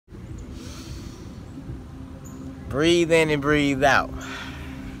Breathe in and breathe out.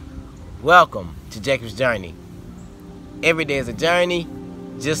 Welcome to Jacob's Journey. Every day is a journey.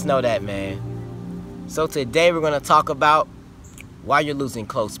 Just know that, man. So today we're going to talk about why you're losing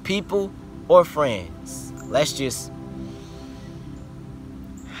close people or friends.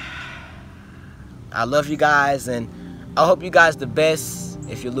 I love you guys, and I hope you guys the best.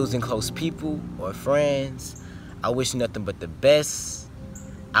 If you're losing close people or friends, I wish nothing but the best.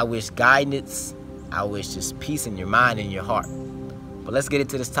 I wish guidance. I wish just peace in your mind and your heart. But let's get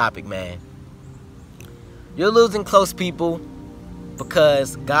into this topic, man. You're losing close people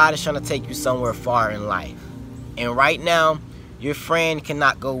because God is trying to take you somewhere far in life. And right now, your friend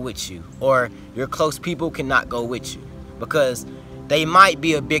cannot go with you, or your close people cannot go with you, because they might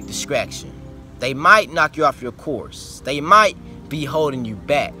be a big distraction. They might knock you off your course. They might be holding you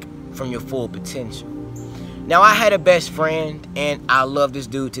back from your full potential. Now, I had a best friend, and I love this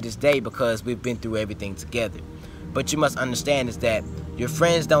dude to this day because we've been through everything together. But you must understand is that your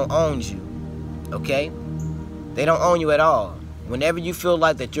friends don't own you, okay? They don't own you at all. Whenever you feel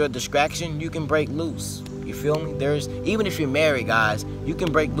like that you're a distraction, you can break loose. You feel me? Even if you're married, guys, you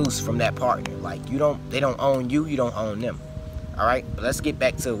can break loose from that partner. Like, they don't own you, you don't own them. All right? But let's get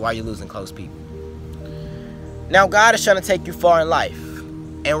back to why you're losing close people. Now, God is trying to take you far in life.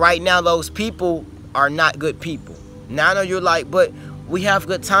 And right now, those people are not good people. Now, I know you're like, but we have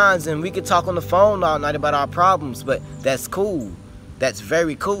good times and we can talk on the phone all night about our problems, but that's cool. That's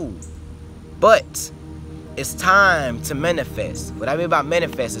very cool. But it's time to manifest. What I mean by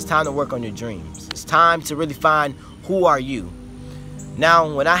manifest, it's time to work on your dreams. It's time to really find who are you.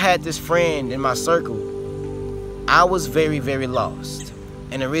 Now, when I had this friend in my circle, I was very, very lost.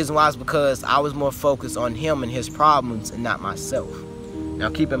 And the reason why is because I was more focused on him and his problems and not myself. Now,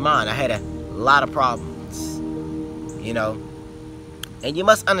 keep in mind, I had a lot of problems, you know. And you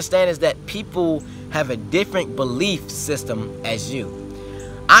must understand is that people have a different belief system as you.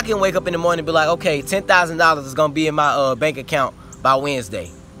 I can wake up in the morning and be like, okay, $10,000 is going to be in my bank account by Wednesday,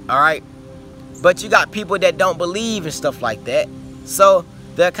 all right? But you got people that don't believe in stuff like that, so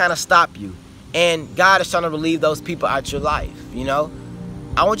they'll kind of stop you. And God is trying to relieve those people out your life, you know?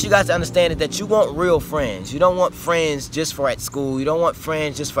 I want you guys to understand that you want real friends. You don't want friends just for at school. You don't want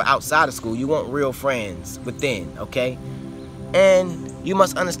friends just for outside of school. You want real friends within, okay? And you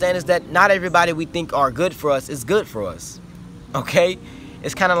must understand is that not everybody we think are good for us is good for us, okay?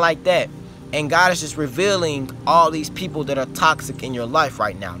 It's kind of like that. And God is just revealing all these people that are toxic in your life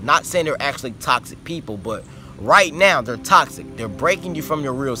right now. Not saying they're actually toxic people, but right now they're toxic. They're breaking you from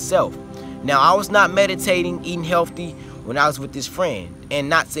your real self. Now, I was not meditating, eating healthy when I was with this friend. And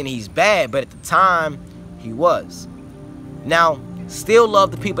not saying he's bad, but at the time, he was. Now, still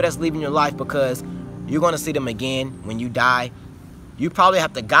love the people that's leaving your life because you're going to see them again when you die. You probably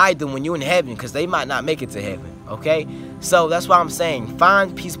have to guide them when you're in heaven because they might not make it to heaven, okay? So that's why I'm saying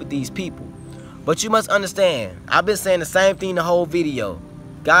find peace with these people. But you must understand, I've been saying the same thing the whole video.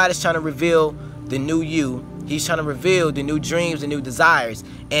 God is trying to reveal the new you. He's trying to reveal the new dreams, the new desires,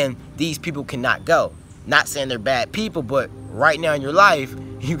 and these people cannot go. Not saying they're bad people, but right now in your life,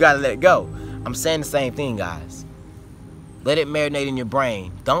 you gotta let go. I'm saying the same thing, guys. Let it marinate in your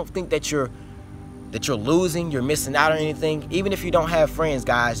brain. Don't think that you're losing, you're missing out on anything. Even if you don't have friends,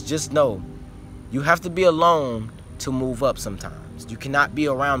 guys, just know you have to be alone to move up sometimes. You cannot be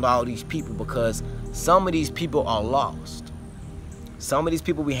around all these people because some of these people are lost. Some of these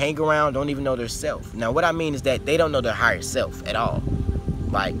people we hang around don't even know their self. Now, what I mean is that they don't know their higher self at all.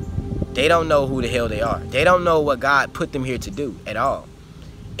 Like, they don't know who the hell they are. They don't know what God put them here to do at all.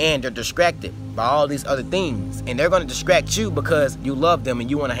 And they're distracted by all these other things. And they're going to distract you because you love them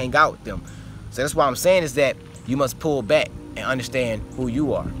and you want to hang out with them. So that's why I'm saying is that you must pull back and understand who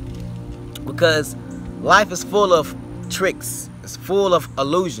you are. Because life is full of tricks. It's full of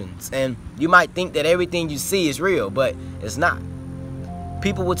illusions. And you might think that everything you see is real, but it's not.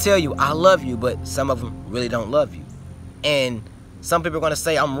 People will tell you, I love you, but some of them really don't love you. And some people are going to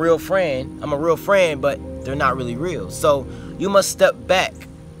say, I'm a real friend, but they're not really real. So you must step back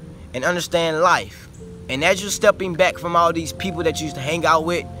and understand life. And as you're stepping back from all these people that you used to hang out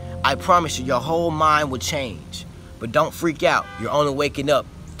with, I promise you, your whole mind will change. But don't freak out. You're only waking up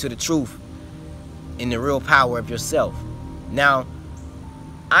to the truth and the real power of yourself. Now,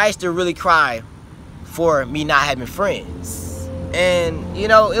 I used to really cry for me not having friends. And, you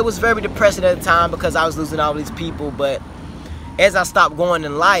know, it was very depressing at the time because I was losing all these people, but as I stopped going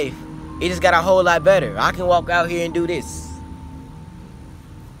in life, it just got a whole lot better. I can walk out here and do this.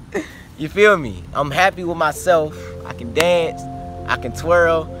 You feel me? I'm happy with myself. I can dance. I can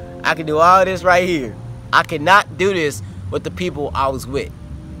twirl. I can do all this right here. I cannot do this with the people I was with.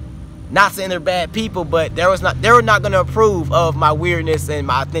 Not saying they're bad people, but they were not going to approve of my weirdness and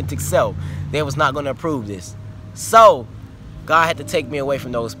my authentic self. They was not going to approve this. So God had to take me away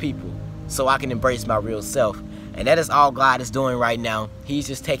from those people so I can embrace my real self. And that is all God is doing right now. He's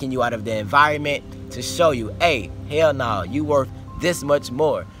just taking you out of the environment to show you, hey, hell no, you worth this much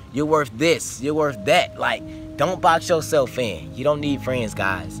more. You're worth this. You're worth that. Like, don't box yourself in. You don't need friends,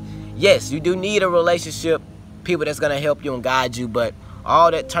 guys. Yes, you do need a relationship, people that's going to help you and guide you, but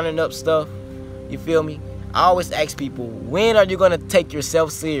all that turning up stuff, you feel me? I always ask people, when are you going to take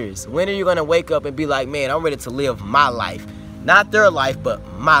yourself serious? When are you going to wake up and be like, man, I'm ready to live my life? Not their life, but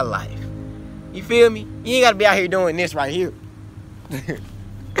my life. You feel me? You ain't got to be out here doing this right here.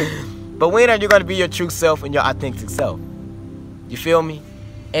 But when are you going to be your true self and your authentic self? You feel me?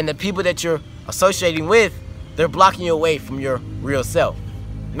 And the people that you're associating with, they're blocking you away from your real self.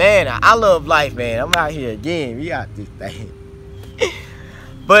 Man, I love life, man. I'm out here again. We got this thing.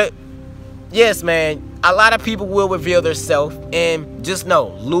 But, yes, man, a lot of people will reveal their self, and just know,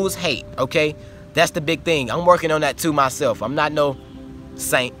 lose hate, okay? That's the big thing. I'm working on that too myself. I'm not no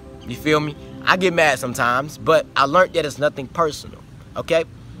saint, you feel me? I get mad sometimes, but I learned that it's nothing personal, okay?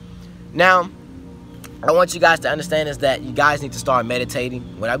 Now, I want you guys to understand is that you guys need to start meditating.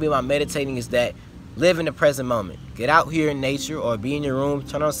 What I mean by meditating is that live in the present moment. Get out here in nature or be in your room,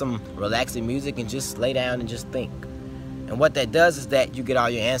 turn on some relaxing music and just lay down and just think. And what that does is that you get all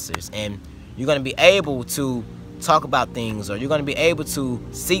your answers, and you're going to be able to talk about things, or you're going to be able to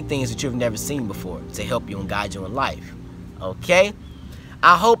see things that you've never seen before to help you and guide you in life. Okay?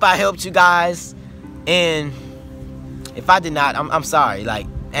 I hope I helped you guys, and if I did not, I'm sorry. Like,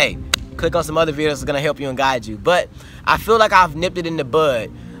 hey, click on some other videos that's going to help you and guide you. But I feel like I've nipped it in the bud.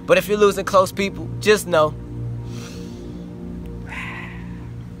 But if you're losing close people, just know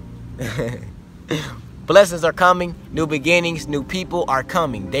blessings are coming, new beginnings, new people are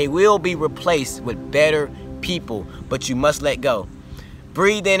coming. They will be replaced with better people, but you must let go.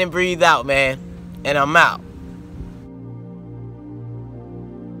 Breathe in and breathe out, man. And I'm out.